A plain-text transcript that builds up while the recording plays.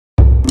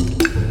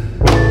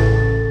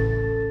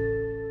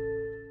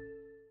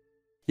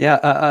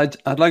Yeah,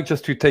 I'd like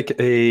just to take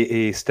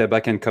a step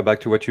back and come back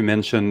to what you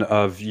mentioned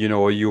of,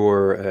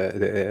 your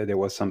there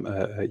was some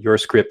your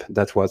script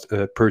that was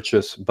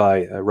purchased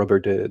by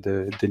Robert De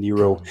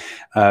Niro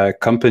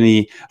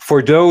company.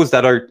 For those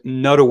that are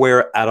not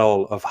aware at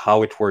all of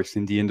how it works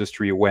in the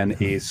industry when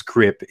a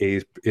script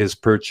is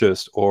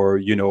purchased,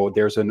 or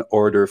there's an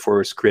order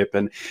for a script,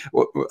 and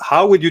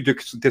how would you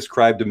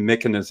describe the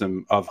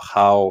mechanism of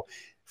how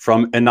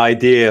from an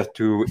idea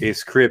to a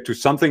script to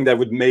something that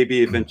would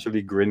maybe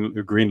eventually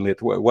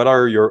greenlit? What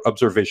are your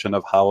observation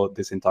of how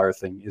this entire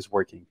thing is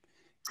working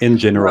in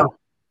general? Well,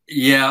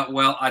 yeah,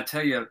 well, I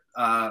tell you,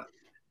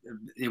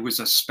 it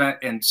was a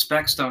spec, and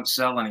specs don't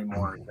sell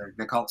anymore.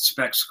 They call it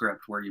spec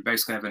script, where you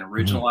basically have an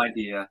original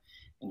idea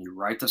and you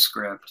write the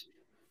script,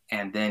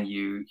 and then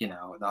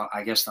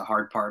I guess the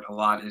hard part a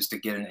lot is to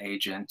get an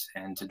agent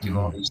and to do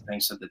all these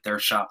things so that they're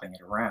shopping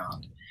it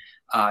around.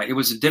 It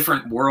was a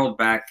different world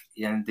back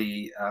in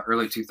the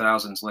early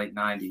 2000s, late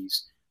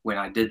 90s when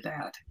I did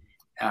that,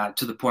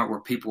 to the point where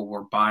people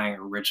were buying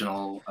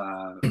original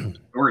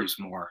stories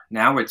more.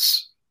 Now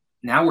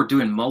we're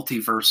doing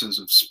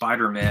multiverses of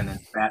Spider-Man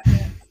and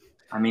Batman.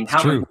 I mean,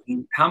 how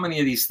many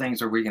of these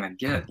things are we going to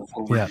get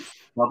before we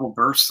level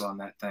bursts on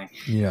that thing?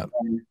 Yeah.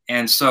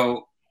 And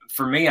so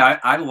for me,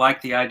 I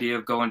like the idea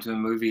of going to a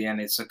movie and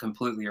it's a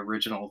completely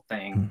original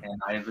thing,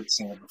 and I haven't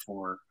seen it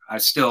before. I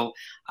still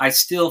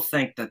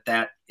think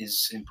that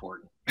is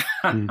important.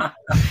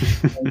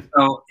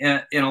 So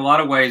in a lot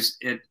of ways,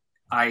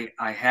 I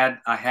had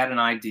an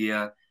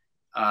idea.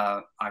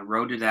 I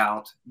wrote it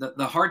out.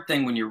 The hard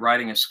thing when you're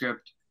writing a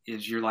script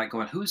is you're like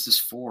going, who's this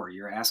for?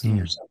 You're asking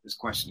yourself this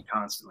question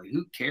constantly.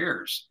 Who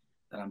cares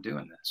that I'm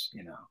doing this?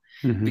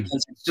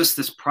 Because it's just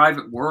this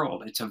private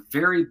world. It's a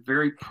very,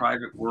 very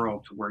private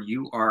world to where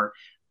you are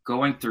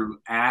going through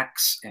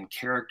acts and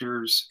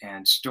characters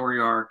and story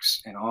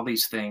arcs and all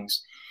these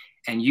things.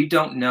 And you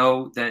don't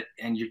know that,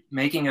 and you're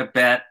making a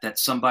bet that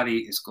somebody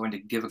is going to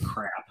give a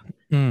crap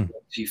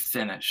if you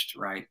finished,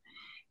 right?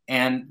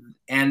 And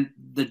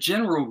the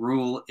general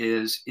rule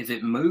is if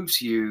it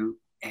moves you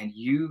and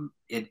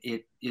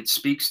it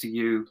speaks to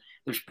you,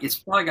 it's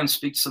probably going to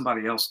speak to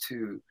somebody else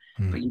too.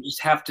 But you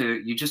have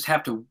to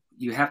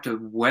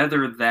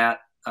weather that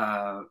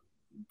part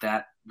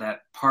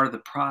of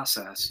the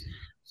process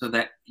so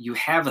that you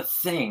have a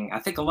thing. I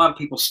think a lot of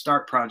people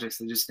start projects,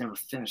 they just never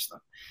finish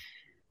them.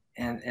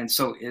 And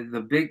so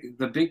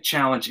the big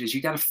challenge is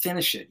you got to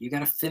finish it. You got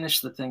to finish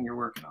the thing you're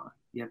working on.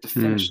 You have to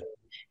finish it,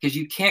 because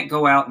you can't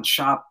go out and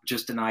shop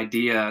just an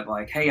idea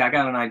like, hey, I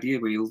got an idea.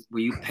 Will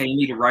you pay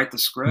me to write the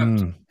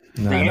script?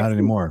 No, not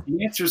anymore.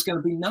 The answer is going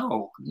to be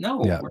no. We're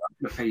not going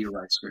to pay you to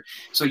write script.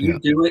 So you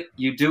do it,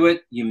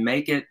 you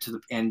make it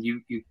and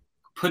you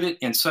put it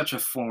in such a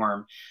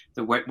form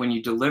that when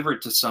you deliver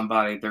it to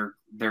somebody,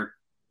 they're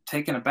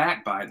taken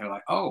aback by it. They're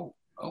like, oh,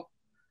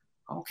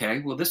 okay,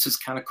 well, this is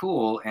kind of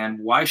cool, and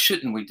why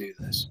shouldn't we do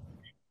this?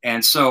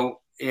 And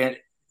so I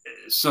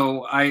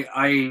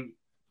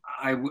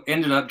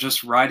ended up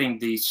just writing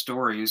these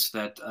stories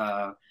that.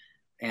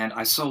 And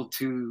I sold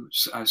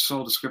a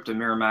script to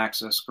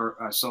Miramax.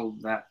 I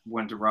sold that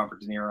one to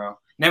Robert De Niro.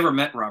 Never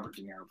met Robert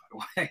De Niro, by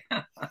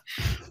the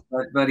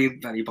way. but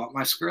he bought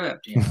my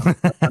script.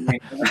 I mean,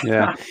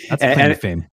 yeah, that's a claim to fame.